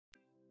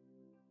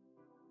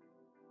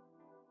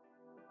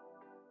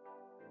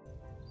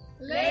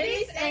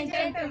Ladies and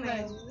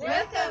gentlemen,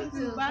 welcome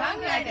to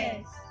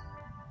Bangladesh.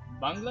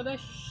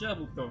 Bangladesh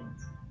Shabukum.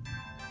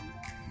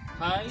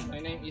 Hi,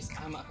 my name is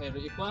Ahmad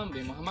Khairul Iqwam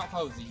bin Muhammad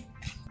Fauzi.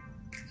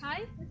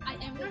 Hi,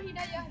 I am Nur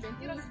Hidayah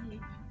binti Rosli.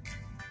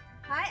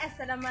 Hi,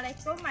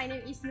 Assalamualaikum. My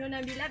name is Nur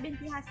Nabila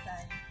binti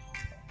Hassan.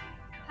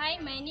 Hi,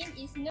 my name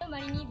is Nur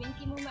Marini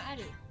binti Muhammad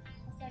Arif.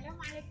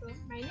 Assalamualaikum.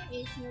 My name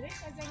is Nur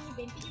Shazani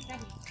binti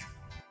Ibrahim.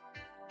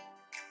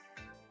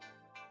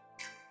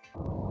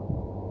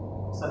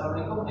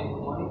 Assalamualaikum and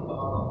good morning to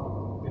all of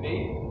you.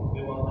 Today,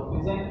 we want to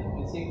present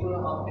the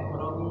sequel of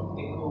economy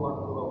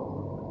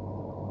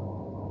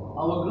ECO120.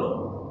 Our group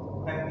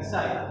have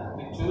decided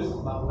to choose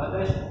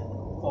Bangladesh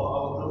for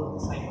our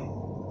group assignment.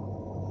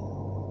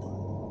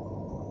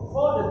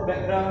 For the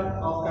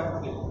background of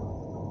country,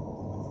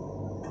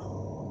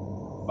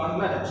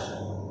 Bangladesh.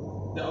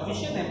 The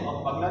official name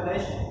of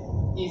Bangladesh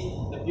is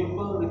the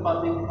People's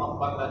Republic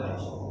of Bangladesh.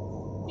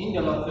 In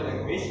the local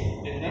language,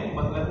 the name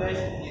Bangladesh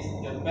is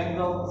the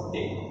Bengal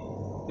state.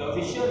 The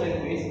official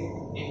language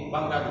is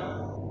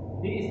Bengali.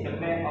 This is the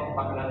map of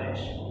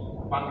Bangladesh.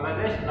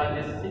 Bangladesh's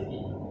largest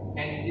city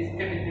and its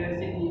capital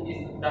city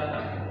is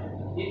Dhaka.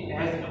 It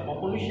has a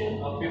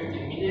population of 50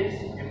 million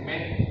and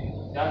makes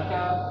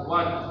Dhaka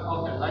one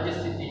of the largest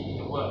cities in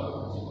the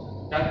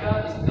world.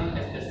 Dhaka is known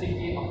as the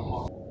city of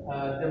mosques.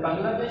 The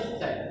Bangladesh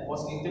flag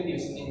was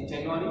introduced in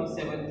January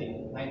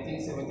 17,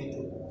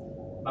 1972.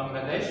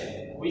 Bangladesh,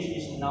 which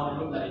is now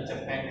look like a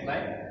Japan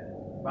flag,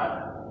 but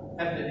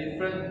have the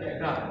different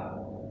background,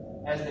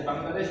 as the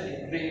Bangladesh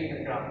is grey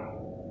background.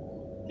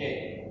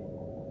 Okay,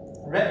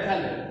 red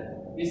color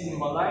is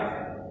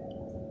symbolize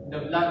the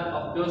blood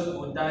of those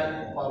who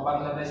died for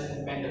Bangladesh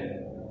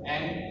independence,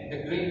 and the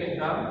green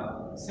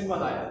background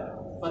symbolize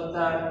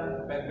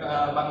fertile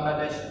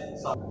Bangladesh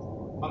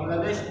soil.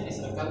 Bangladesh is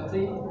a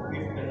country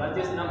with the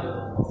largest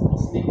number of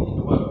Muslims in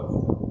the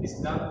world.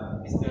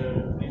 Islam is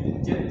the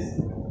religion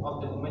of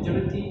the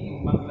majority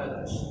in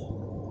Bangladesh.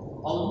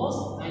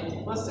 Almost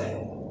 90%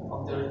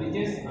 of the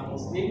religions are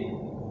Muslim,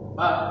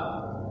 but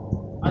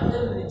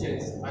other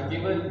religions are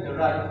given the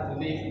right to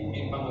live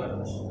in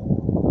Bangladesh.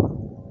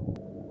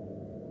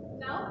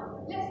 Now,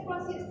 let's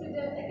proceed to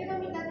the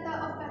economic data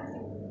of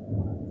country.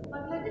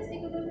 Bangladesh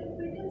Economic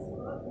Freedom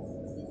Score is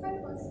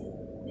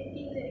 65.6,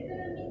 making the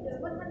economy the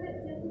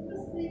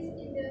 121st place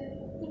in the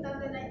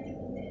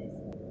 2019 index.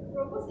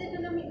 Robust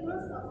economic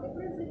growth of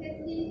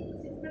approximately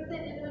 6%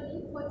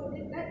 annually for the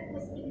decade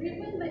has been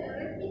driven by a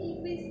rapid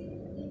increase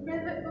in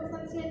private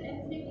consumption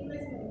and free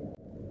investment.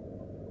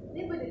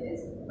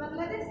 Nevertheless,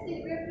 Bangladesh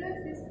still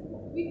grapples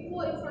with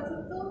poor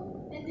infrastructure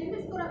and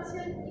immense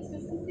corruption,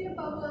 insufficient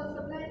power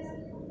supplies,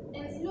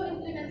 and slow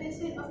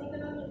implementation of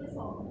economic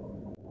reform.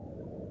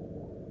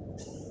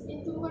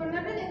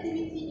 Entrepreneurial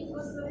activity is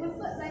also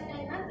hampered by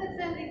an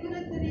uncertain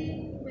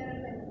regulatory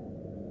environment.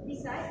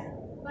 Besides,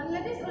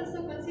 Bangladesh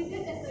also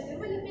considered as a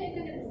developing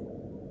economy.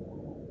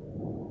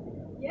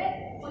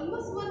 Yet,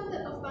 almost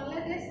one-third of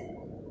Bangladesh,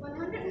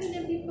 100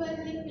 million people,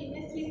 live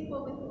in extreme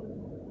poverty.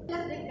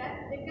 Last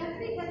decade, the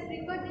country has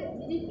recorded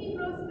GDP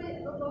growth rate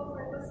above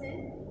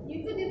 5%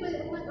 due to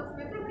development of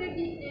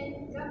microcredit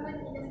and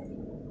government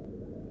industry.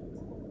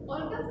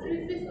 Although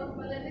 3/5 of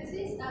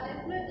Bangladeshis are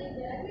employed in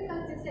the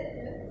agriculture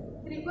sector,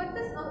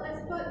 3/4 of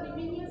export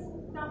revenues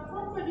come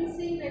from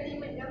producing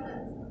ready-made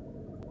garments.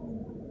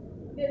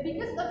 The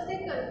biggest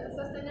obstacle to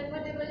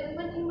sustainable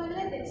development in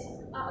Bangladesh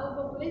are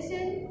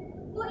overpopulation,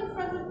 poor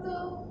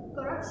infrastructure,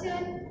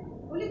 corruption,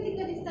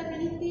 political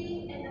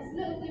instability, and a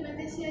slow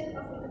implementation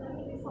of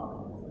economic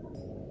reform.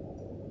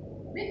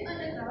 Based on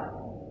the graph,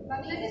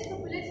 Bangladesh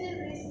population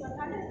reached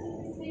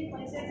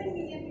 163.7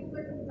 million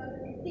people in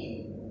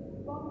 2018,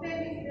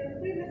 compared with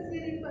the previously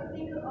record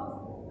figure of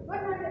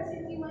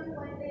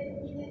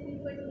 161.8 million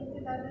people in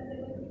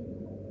 2017.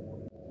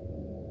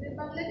 The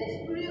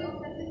Bangladesh Bureau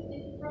of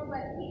Statistics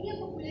provides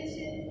median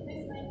population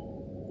baseline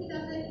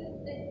 2008.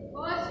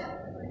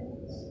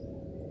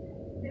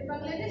 The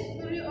Bangladesh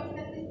Bureau of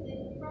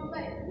Statistics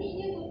provides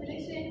median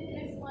population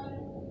based on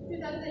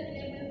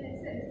 2011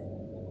 census.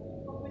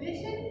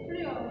 Population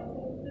prior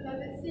to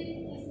 2006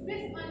 is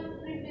based on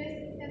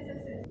previous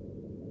censuses.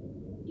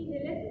 In the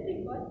latest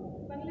report,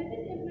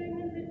 Bangladesh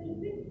employment rate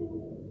increased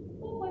to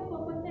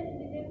 4.4%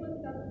 in December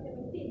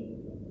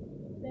 2017.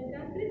 The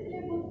country's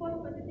labor force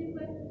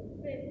participant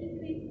rate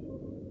increased to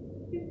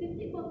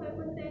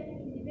 53.5% in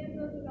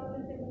December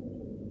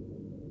 2017.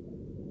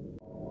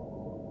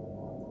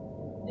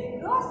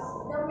 The gross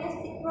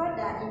domestic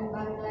product in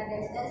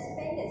Bangladesh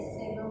expanded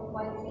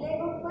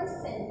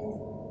 7.11% in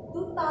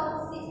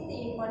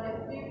 2016 for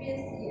the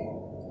previous year.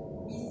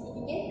 This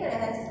indicator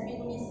has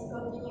been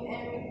discontinued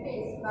and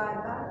replaced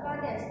by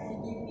Bangladesh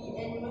GDP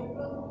annual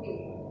growth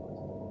rate.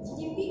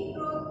 GDP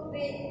growth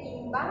rate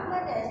in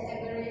Bangladesh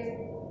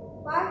averaged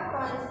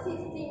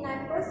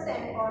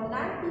 5.69% from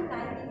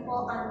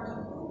 1994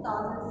 until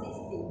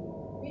 2016,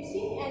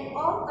 reaching an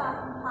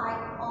all-time high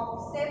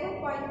of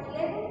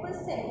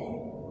 7.11%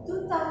 in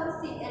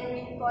 2006 and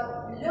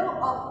record low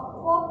of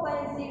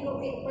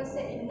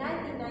 4.08% in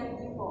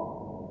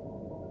 1994.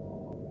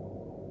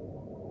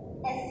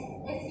 As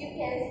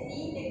can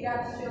see the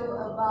graph show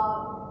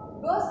about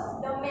gross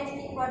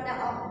domestic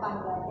product of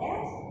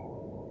Bangladesh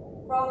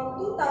from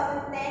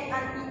 2010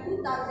 until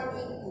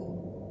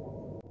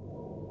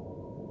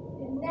 2018.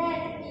 The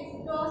next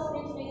is gross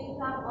national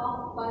income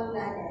of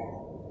Bangladesh.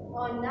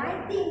 On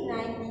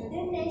 1990,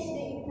 the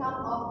national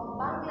income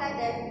of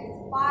Bangladesh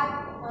is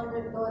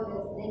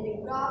 $500. Then the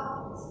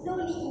graph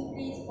slowly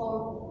increased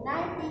from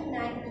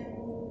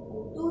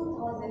 1992 to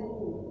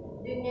 2002.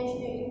 The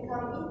national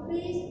income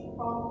increased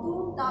from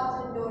 $2,000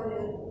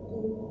 to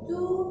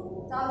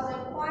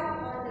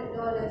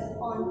 $2,500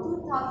 on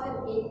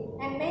 2008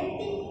 and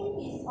maintained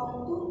peace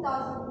on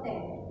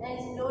 2010 and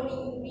slowly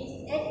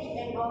increased at the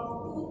end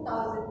of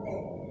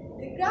 2010.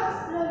 The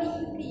graph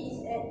slowly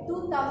increased at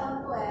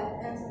 2012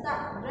 and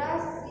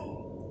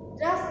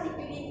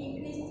drastically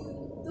increased to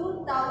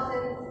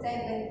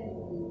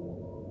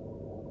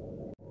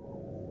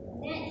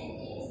 2017. Next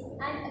is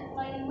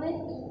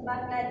unemployment in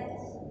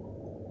Bangladesh.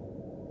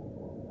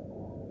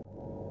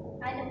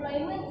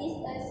 Unemployment is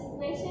a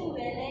situation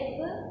where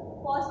labor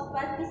force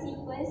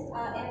participants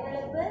are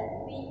available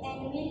with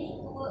and willing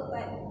to work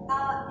but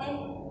are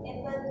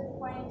unable to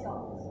find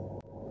jobs.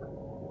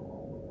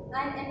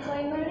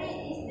 Unemployment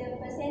rate is the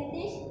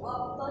percentage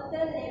of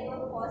total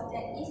labor force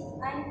that is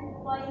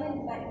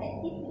unemployed but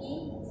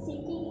actively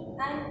seeking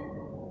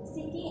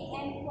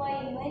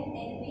employment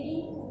and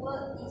willing to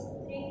work is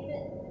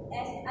treated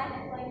as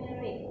unemployment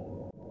rate.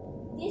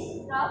 This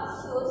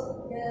graph shows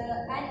the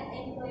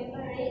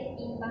unemployment rate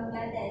in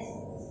Bangladesh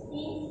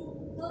since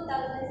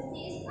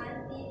 2006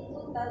 until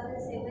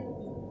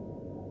 2017.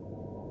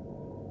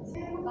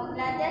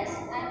 Bangladesh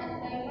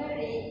unemployment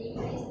rate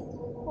increased to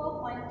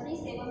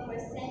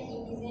 4.37% in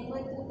December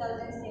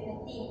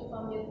 2017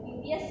 from the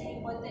previous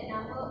reported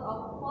number of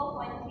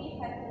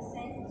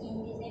 4.35% in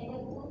December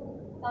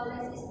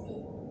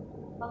 2016.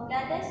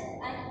 Bangladesh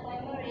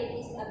unemployment rate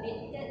is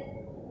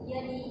updated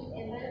yearly,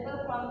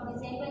 available from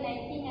December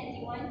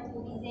 1991 to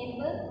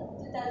December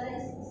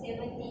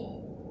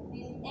 2017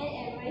 with an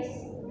average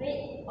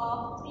rate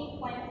of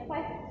 3.59%.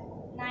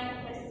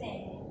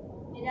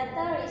 The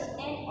data reached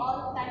an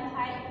all-time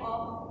high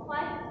of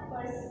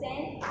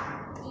 5%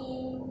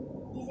 in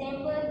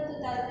December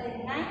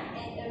 2009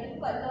 and a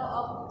record low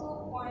of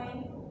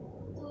 2.20%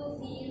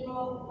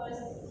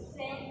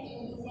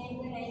 in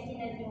December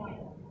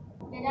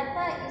 1991. The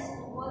data is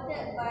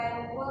reported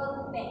by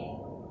World Bank.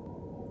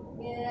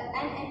 The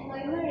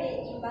unemployment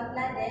rate in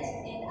Bangladesh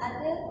and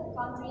other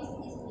countries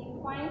is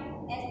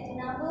defined as the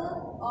number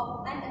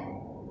of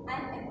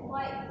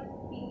unemployed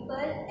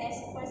people as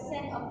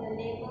percent of the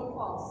labor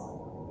force.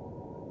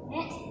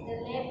 Next, the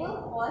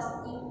labor force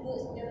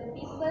includes the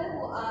people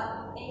who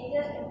are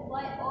either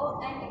employed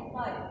or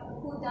unemployed,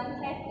 who don't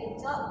have a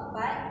job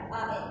but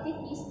are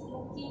actively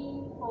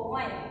looking for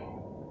one.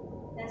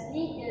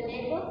 Lastly, the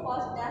labor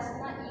force does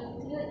not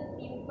include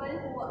people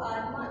who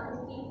are not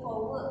looking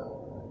for work,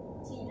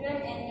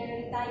 children and the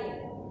retired.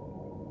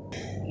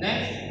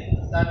 Next,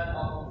 type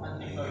of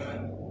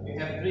unemployment. We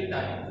have three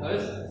types.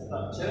 First,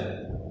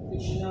 structured,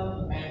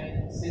 frictional,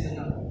 and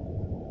seasonal.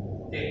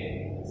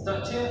 Okay.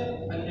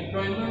 Structured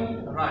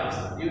unemployment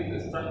arises due to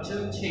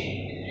structural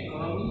change in the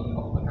economy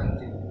of a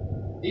country.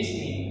 This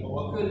means a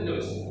worker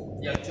loses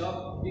their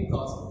job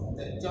because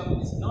that job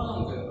is no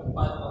longer a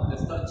part of the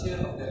structure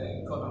of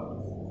the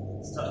economy.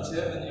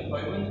 Structured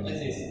unemployment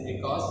exists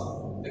because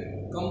the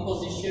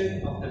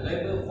composition of the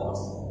labor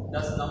force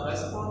does not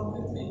respond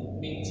quickly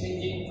with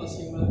changing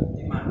consumer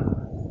demand,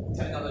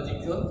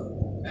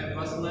 technological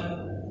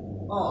advancement,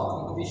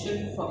 or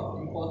competition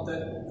from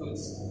imported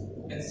goods,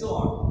 and so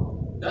on.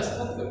 Thus,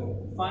 workers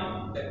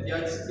find that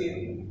their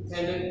skill,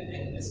 talent,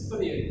 and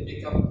experience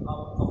become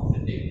out of the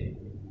date.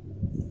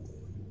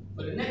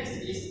 But the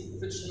next is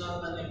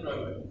frictional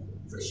unemployment.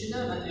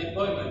 Frictional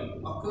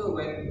unemployment occurs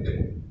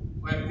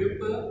when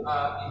people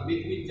are in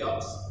between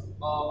jobs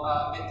or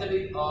are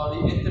entering or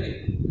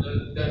re-entering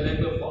the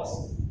labor force.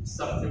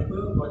 Some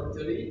people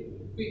voluntarily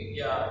quit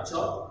their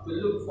job to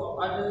look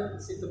for other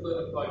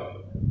suitable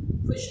employment.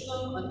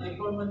 Frictional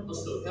unemployment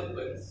also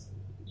happens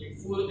in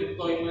full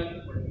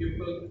employment when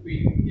people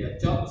quit their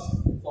jobs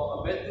for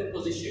a better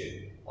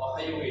position or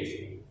higher wage,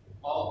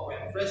 or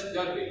when fresh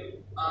graduates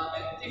are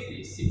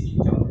actively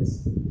seeking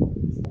jobs.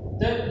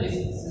 Third is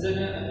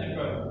seasonal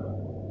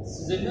unemployment.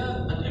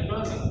 Seasonal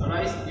unemployment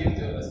arises due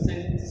to a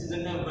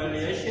seasonal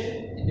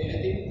variation in the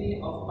activity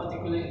of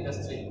particular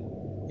industry.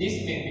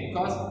 This may be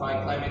caused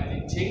by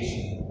climatic change,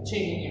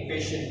 changing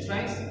inflation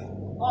trends,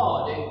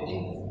 or the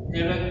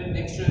inherent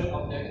nature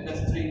of the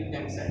industry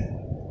themselves.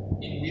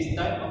 In this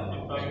type of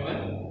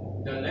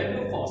employment, the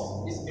labor force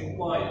is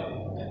employed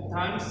at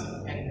times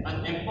and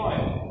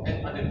unemployed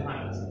at other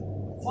times.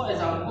 For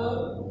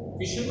example,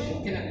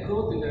 fishermen cannot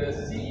go to the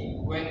sea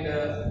when the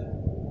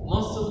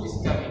monsoon is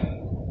coming.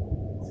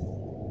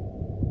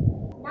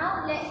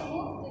 Now let's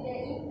move to the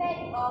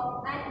impact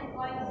of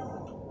unemployment.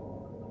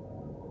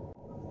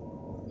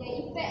 The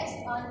effects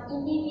on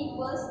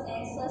individuals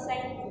and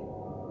society.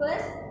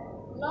 First,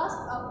 loss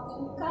of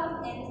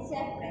income and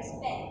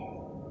self-respect.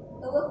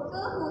 A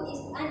worker who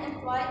is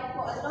unemployed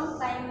for a long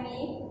time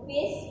may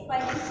face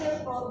financial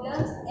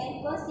problems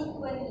and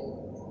consequently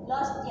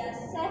lose their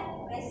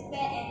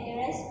self-respect and the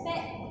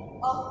respect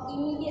of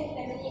immediate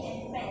family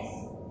and friends.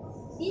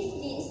 This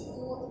leads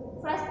to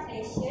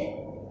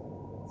frustration,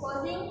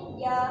 causing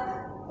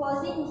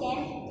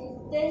them to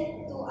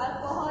turn to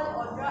alcohol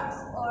or drugs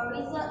or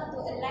resort to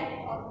a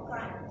life of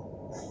crime.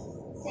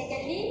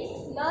 Secondly,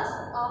 loss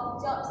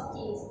of job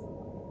skills.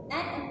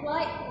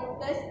 Unemployed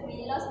workers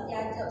will lose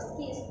their job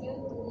skills due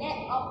to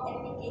lack of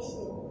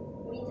application,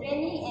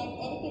 retraining and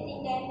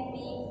educating them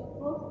being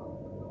proved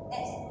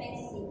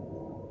expensive.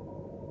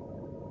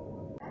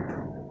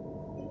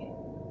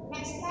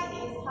 Next slide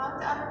is how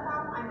to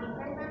overcome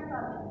unemployment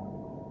problem.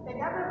 The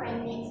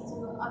government needs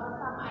to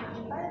overcome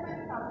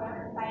unemployment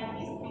problem by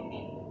this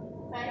method.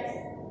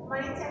 First,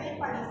 monetary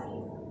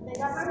policies. The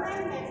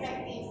government may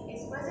practice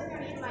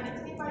expansionary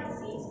monetary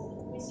policies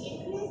which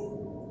increase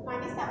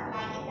money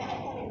supply in the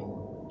economy.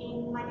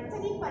 In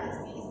monetary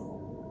policies,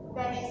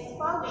 there is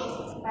 4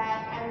 ways, but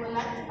I would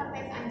like to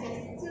focus on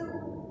just 2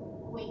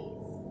 ways.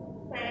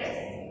 First,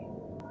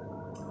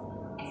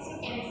 as you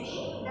can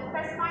see, the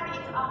first one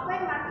is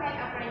open market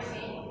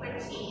operation,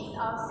 purchase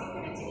of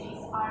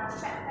securities or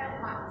short-term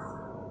bonds.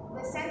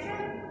 The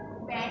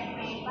central bank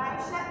may buy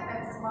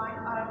short-term bonds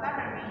or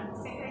government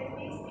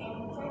securities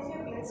and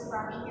treasury bills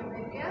from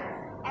individuals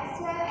as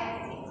well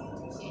as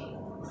institutions.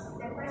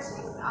 The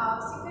purchase of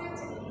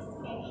securities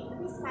can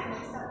increase money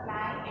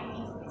supply and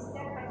increase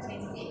the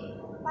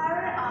purchasing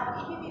power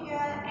of individual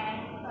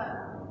and firm.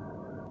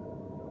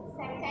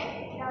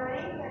 Second,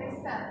 lowering the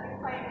reserve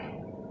requirement.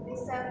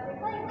 Reserve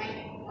requirement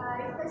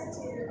refers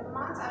to the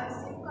amount of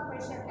received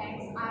commercial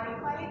banks are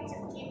required to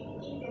keep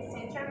in the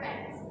central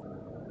banks.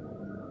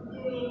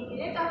 During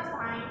period of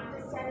time,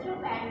 the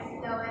central banks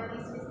lower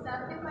this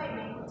reserve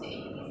requirement to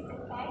increase the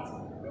cash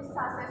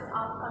resources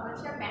of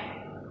commercial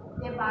banks,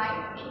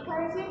 thereby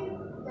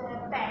encouraging the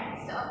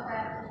banks to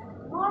offer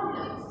more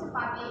loans to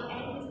public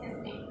and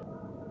businessmen.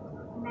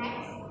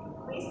 Next,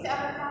 ways to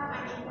overcome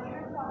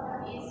unemployment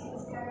problem is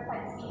fiscal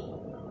policy.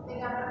 The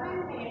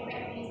government may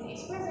practice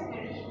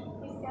expansionary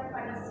fiscal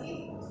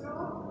policy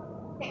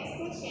through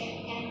taxation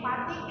and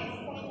public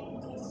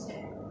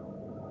expenditure.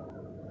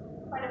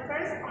 For the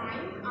first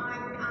point on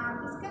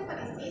fiscal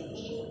policies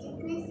is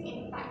decrease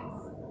in tax.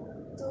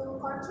 To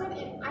control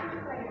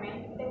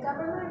unemployment, the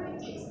government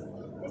reduced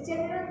the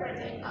general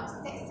burden of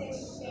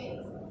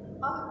taxation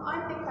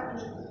on the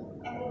community.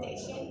 A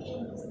reduction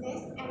in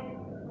business and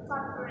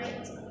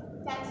corporate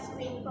tax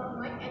will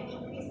promote an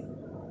increase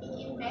in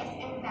invest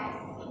and thus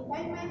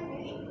employment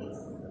will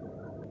increase.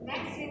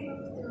 Next, we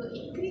move to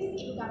increase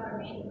in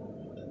government.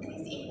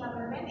 Increase in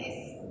government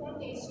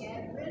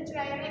expenditure will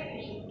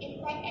directly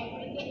impact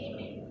aggregate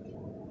demand.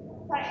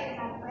 For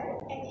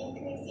example, an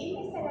increase in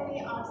the salary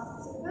of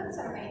civil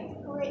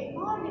servants create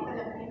more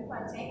development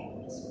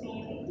projects which may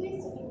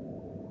reduce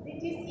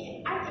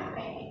in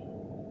unemployment.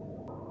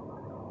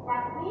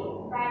 Lastly,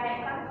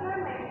 direct control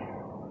measures.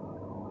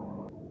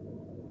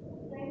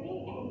 Training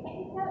and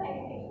technical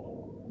education.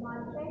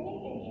 More training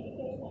and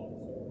education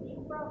should be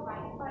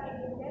provided for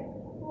individuals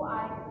who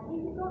are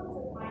difficult to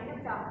find a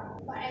job.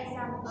 For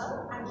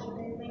example,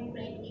 unemployment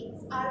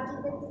graduates are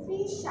given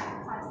free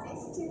short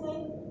courses to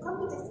learn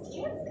computer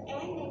skills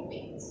and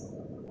language.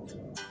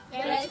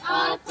 That's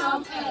all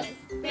from us.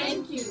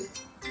 Thank you.